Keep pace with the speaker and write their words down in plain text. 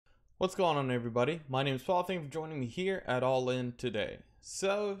What's going on, everybody? My name is Paul. Thank you for joining me here at All In today.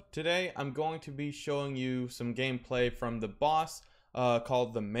 So today I'm going to be showing you some gameplay from the boss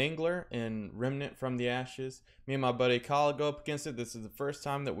called the Mangler in Remnant from the Ashes. Me and my buddy Kyle go up against it. This is the first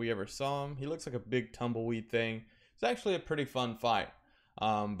time that we ever saw him. He looks like a big tumbleweed thing. It's actually a pretty fun fight.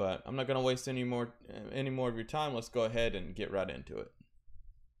 But I'm not going to waste any more of your time. Let's go ahead and get right into it.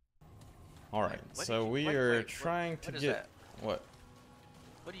 Alright, so we are trying to get... What?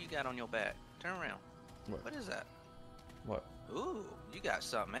 What do you got on your back? Turn around. What is that? What? Ooh, you got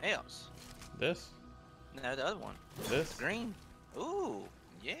something else. This? No, the other one. This? The green. Ooh,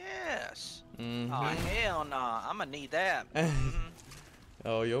 yes. Mm-hmm. Oh, hell nah. I'm gonna need that.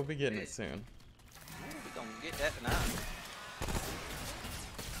 Oh, you'll be getting it soon. We're gonna get that tonight.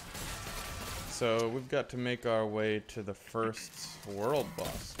 So we've got to make our way to the first world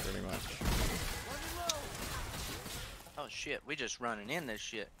boss, pretty much. Oh shit, we just running in this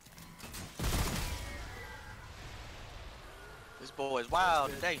shit. This boy's wild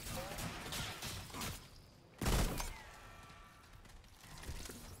today.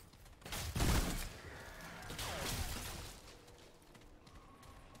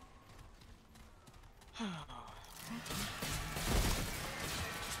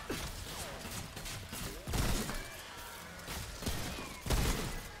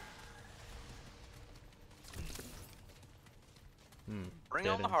 Bring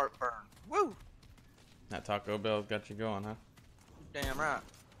on the heartburn. Woo! That Taco Bell's got you going, huh? Damn right.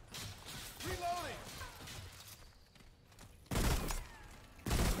 Reloading.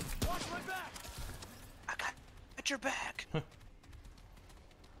 Watch my back. I got your back.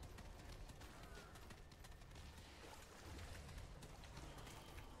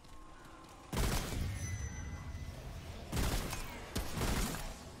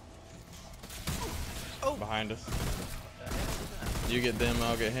 Oh! Behind us. You get them,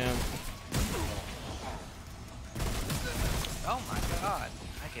 I'll get him. Oh my god.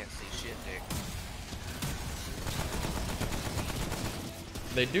 I can't see shit, Dick.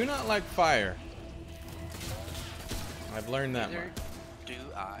 They do not like fire. I've learned that Neither much. do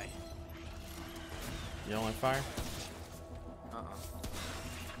I. You don't like fire?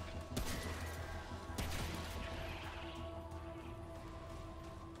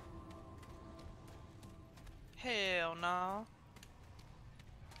 Hell no.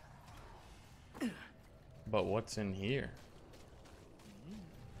 But what's in here?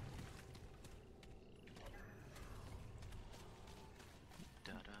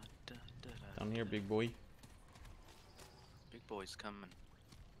 Down here, big boy. Big boy's coming.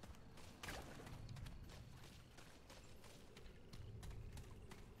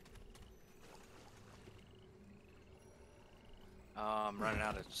 I'm running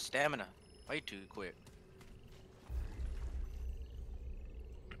out of stamina way too quick.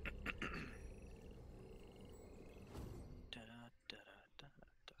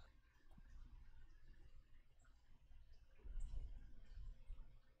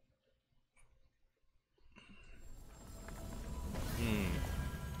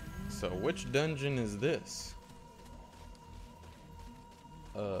 So which dungeon is this?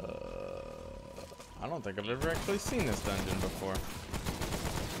 I don't think I've ever actually seen this dungeon before.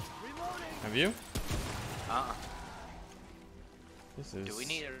 Have you? This is... Do we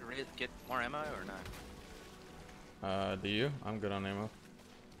need to get more ammo or not? Do you? I'm good on ammo.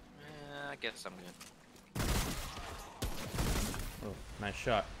 I guess I'm good. Oh, nice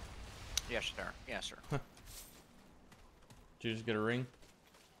shot. Yes, sir. Yes, sir. Did you just get a ring?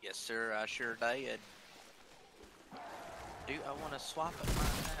 Yes, sir. I sure did. Do I want to swap it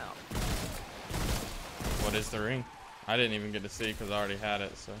right now? What is the ring? I didn't even get to see because I already had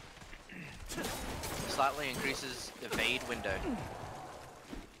it, so. Slightly increases evade window.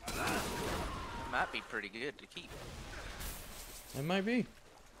 Might be pretty good to keep. It might be.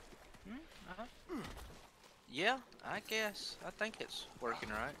 Yeah, I guess. I think it's working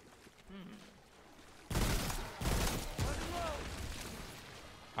right.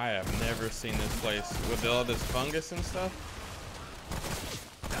 I have never seen this place with all this fungus and stuff.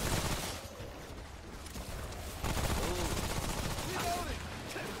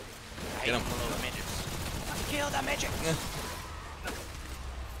 Get him. Kill the midget.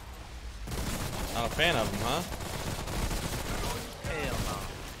 Not a fan of them, huh? Hell no.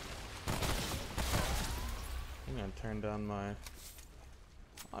 I'm gonna turn down my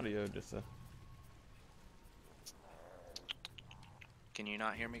audio just a... Can you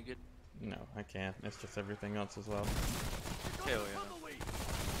not hear me good? No, I can't. It's just everything else as well. Hell yeah.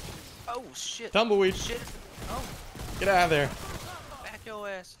 Oh shit. Tumbleweed! Shit. Oh. Get out of there! Back your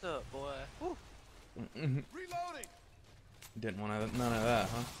ass up, boy. Woo. Reloading. Didn't want none of that,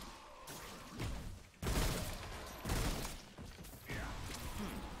 huh?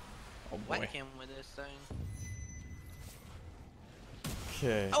 boy. him with this thing.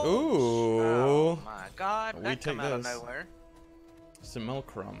 Okay. Oh, Ooh. oh my God! We That take come out of this. nowhere.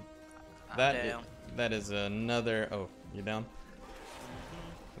 Simulacrum. I'm That down. that is another. Oh, you down?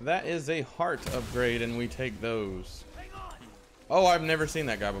 That is a heart upgrade, and we take those. Oh, I've never seen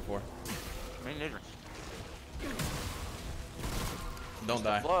that guy before. Me neither. Don't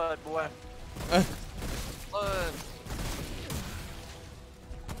die. Blood, boy. Blood.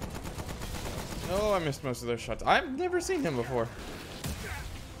 Oh, I missed most of those shots. I've never seen him before.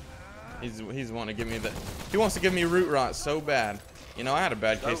 He's wanting to give me that. He wants to give me root rot so bad. You know, I had a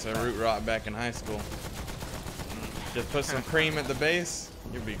bad case of root rot back in high school. Just put some cream at the base,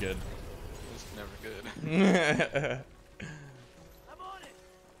 you'll be good. It's never good. There I'm on it.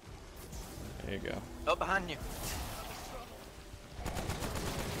 you go. Oh, behind you.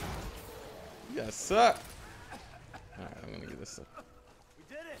 You guys suck. Alright, I'm gonna get this up.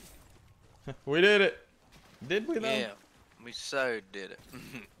 We did it. We did it. Did we though? Yeah, we so did it.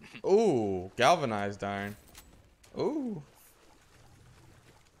 Ooh, galvanized iron. Ooh.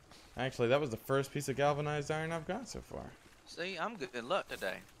 Actually, that was the first piece of galvanized iron I've got so far. See, I'm good luck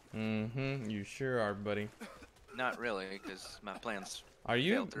today. Mm-hmm. You sure are, buddy. Not really, because my plans. Are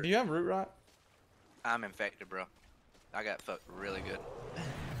you? Failed through. Do you have root rot? I'm infected, bro. I got fucked really good.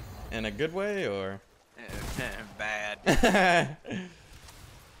 In a good way, or? Bad.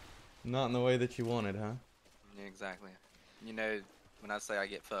 Not in the way that you wanted, huh? Yeah, exactly. You know, when I say I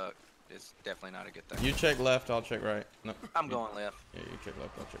get fucked, it's definitely not a good thing. You check left, I'll check right. No. I'm going left. Yeah, you check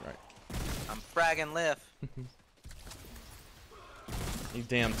left, I'll check right. I'm fragging left. These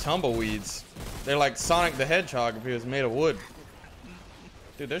damn tumbleweeds. They're like Sonic the Hedgehog if he was made of wood.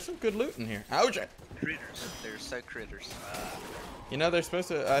 Dude, there's some good loot in here. Ouch! Critters. They're so critters. You know, they're supposed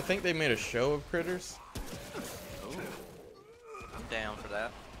to... I think they made a show of critters. Ooh. I'm down for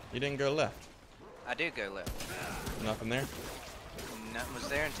that. You didn't go left. I did go left. Nothing there? Nothing was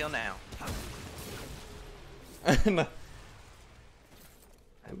there until now. No.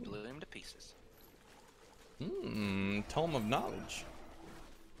 I blew him to pieces. Tome of Knowledge.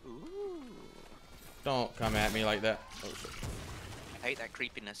 Ooh. Don't come at me like that. Oh, shit. I hate that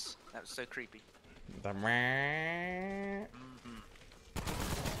creepiness. That was so creepy. The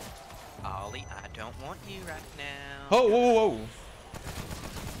Ollie, I don't want you right now. Oh, whoa, whoa, whoa.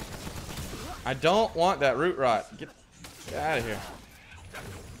 I don't want that root rot. Get out of here.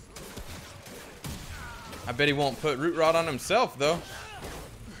 I bet he won't put root rot on himself, though.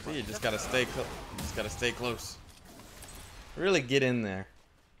 See, you just gotta stay close. Really get in there.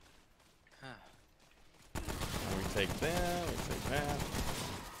 And we take that, we take that.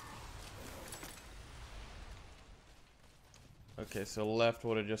 Okay, so left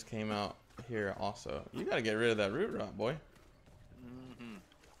would have just came out here also. You gotta get rid of that root rot, boy.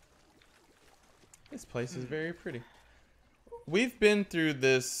 This place is very pretty. We've been through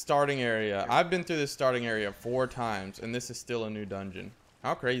this starting area. I've been through this starting area 4 times, and this is still a new dungeon.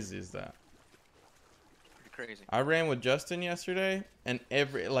 How crazy is that? Pretty crazy. I ran with Justin yesterday, and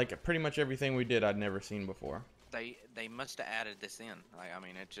pretty much everything we did I'd never seen before. They must have added this in. Like, I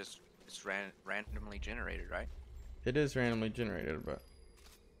mean, it's randomly generated, right? It is randomly generated, but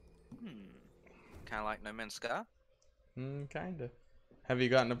Kind of like No Man's Sky. kinda. Have you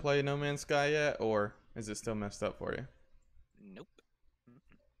gotten to play No Man's Sky yet, or is it still messed up for you? Nope.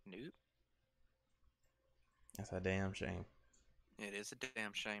 Nope. That's a damn shame. It is a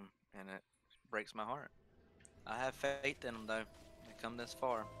damn shame, and it breaks my heart. I have faith in them, though. They come this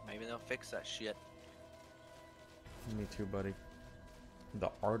far. Maybe they'll fix that shit. Me too, buddy. The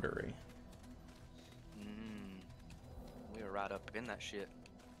artery. We were right up in that shit.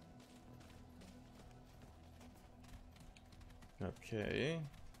 Okay.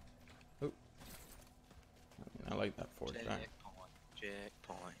 Oh. I like that forge. Alright.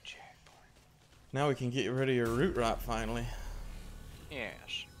 Checkpoint. Now we can get rid of your root rot finally.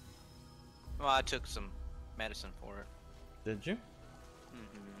 Yes. Well, I took some medicine for it. Did you?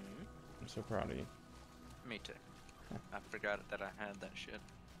 I'm so proud of you. Me too. I forgot that I had that shit.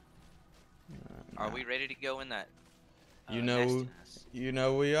 Are we ready to go in that? You know nastiness? you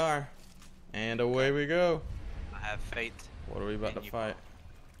know we are. And away we go. I have faith. What are we about to fight?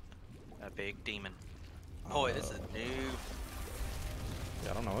 A big demon. Boy, this is new.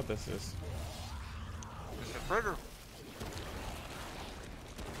 Yeah, I don't know what this is. It's a critter.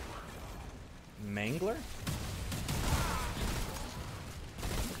 Mangler?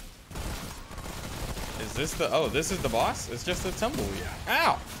 Is this the... Oh, this is the boss? It's just a tumbleweed.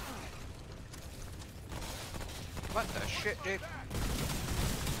 Ow! What the shit, dude?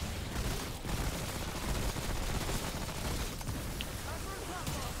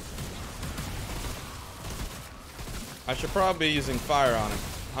 I should probably be using fire on him,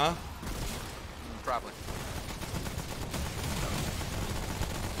 huh? Probably.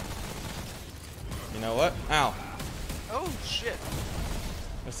 You know what? Ow. Oh shit.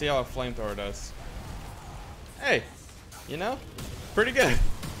 Let's see how a flamethrower does. Hey, you know, pretty good.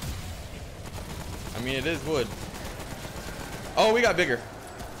 I mean, it is wood. Oh, we got bigger.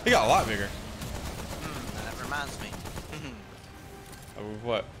 He got a lot bigger. That reminds me. Of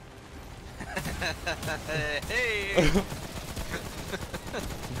what? Hey.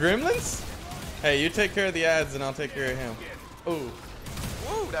 Gremlins? Hey, you take care of the ads and I'll take care of him. Ooh.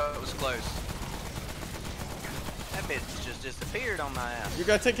 Whoa, that was close. That bitch just disappeared on my ass. You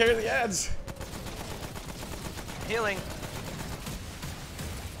gotta take care of the ads. Healing.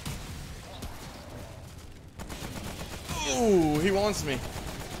 Ooh, he wants me.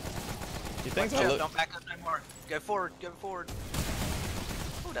 He thinks Watch I out, look. don't back up no more. Go forward, go forward.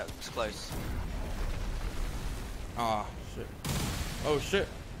 Oh, that was close. Ah, shit. Oh, shit.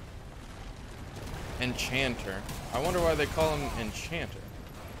 Enchanter. I wonder why they call him Enchanter.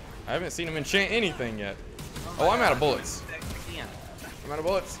 I haven't seen him enchant anything yet. Oh, I'm out of bullets. Again. I'm out of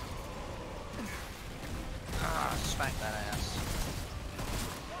bullets. Ah, smack that ass.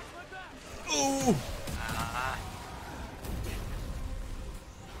 Ooh. Ah.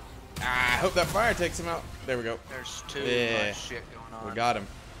 Ah, I hope that fire takes him out. There we go. There's too Yeah. much shit going on. We got him.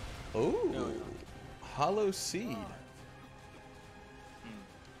 Ooh. Hollow seed.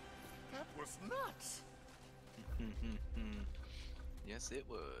 That was nuts. Yes, it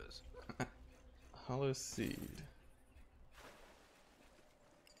was. Hollow seed.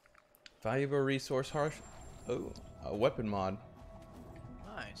 Valuable resource harsh. Oh, a weapon mod.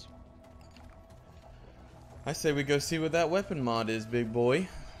 Nice. I say we go see what that weapon mod is, big boy.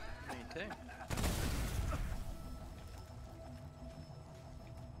 Me too.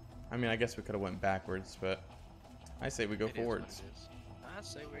 I mean, I guess we could have went backwards, but I say we go It is what forwards. it is. I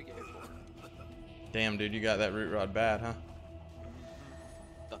say we go forward. Damn, dude, you got that root rod bad, huh?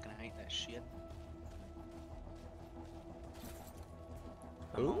 Fucking hate that shit.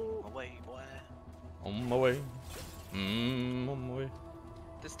 Ooh. I'm on my way, boy. On my way. On my way.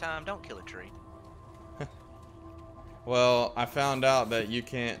 This time, don't kill a tree. Well, I found out that you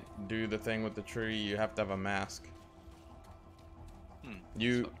can't do the thing with the tree. You have to have a mask.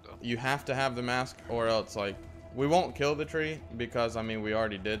 You have to have the mask, or else like we won't kill the tree because I mean we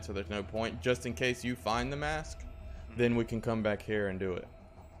already did, so there's no point. Just in case you find the mask, then we can come back here and do it.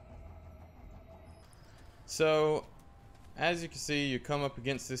 So, as you can see, you come up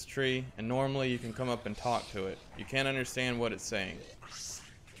against this tree, and normally you can come up and talk to it. You can't understand what it's saying.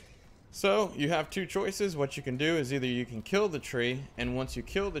 So, you have two choices. What you can do is either you can kill the tree, and once you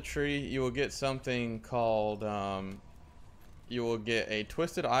kill the tree, you will get something called, you will get a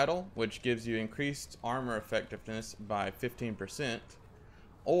Twisted Idol, which gives you increased armor effectiveness by 15%.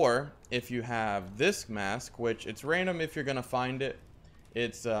 Or, if you have this mask, which it's random if you're going to find it.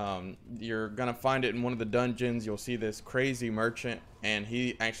 It's, you're going to find it in one of the dungeons. You'll see this crazy merchant, and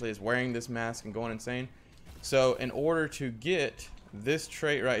he actually is wearing this mask and going insane. So, in order to get this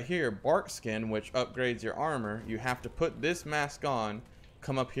trait right here, bark skin, which upgrades your armor, you have to put this mask on,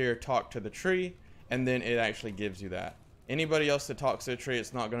 come up here, talk to the tree, and then it actually gives you that. Anybody else that talks to the tree,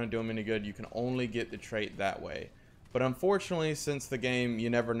 it's not going to do them any good. You can only get the trait that way. But unfortunately, since the game, you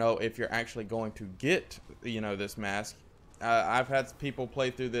never know if you're actually going to get, you know, this mask. I've had people play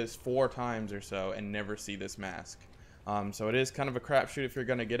through this 4 times or so and never see this mask. So it is kind of a crapshoot if you're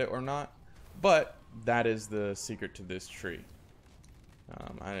going to get it or not. But that is the secret to this tree.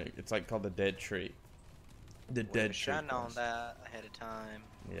 It's like called the dead tree. The dead tree. Shine on that ahead of time.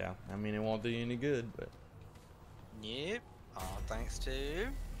 Yeah, I mean it won't do you any good, but. Yep. All thanks to.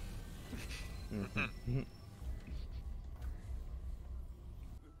 We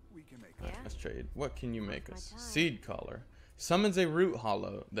can make Yeah. Let's trade. What can you make My us? time. Seed collar. Summons a root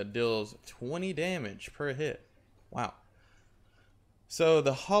hollow that deals 20 damage per hit. Wow. So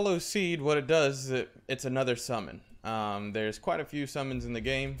the hollow seed, what it does is it's another summon. There's quite a few summons in the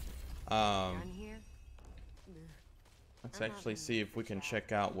game. Down here? Let's I'm not actually gonna see if we can use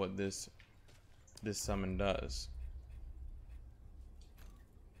check out what this summon does.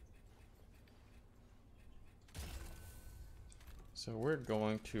 So we're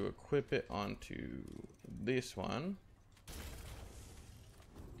going to equip it onto this one.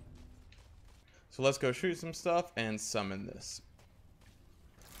 So let's go shoot some stuff and summon this.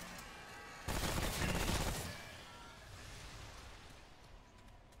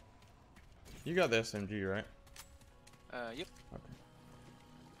 You got the SMG, right? Yep. Okay.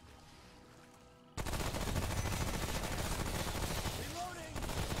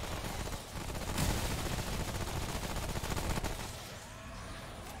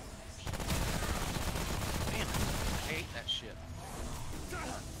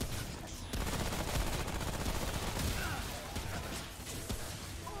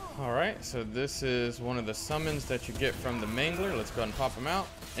 Alright, so this is one of the summons that you get from the Mangler. Let's go ahead and pop them out.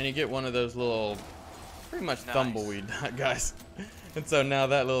 And you get one of those little, pretty much tumbleweed guys. And so now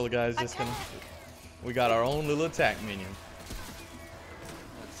that little guy's just gonna, we got our own little attack minion.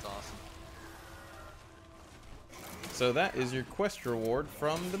 That's awesome. So that is your quest reward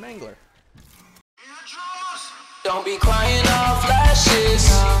from the Mangler. Don't be crying off lashes,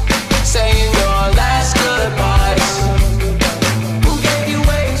 saying you're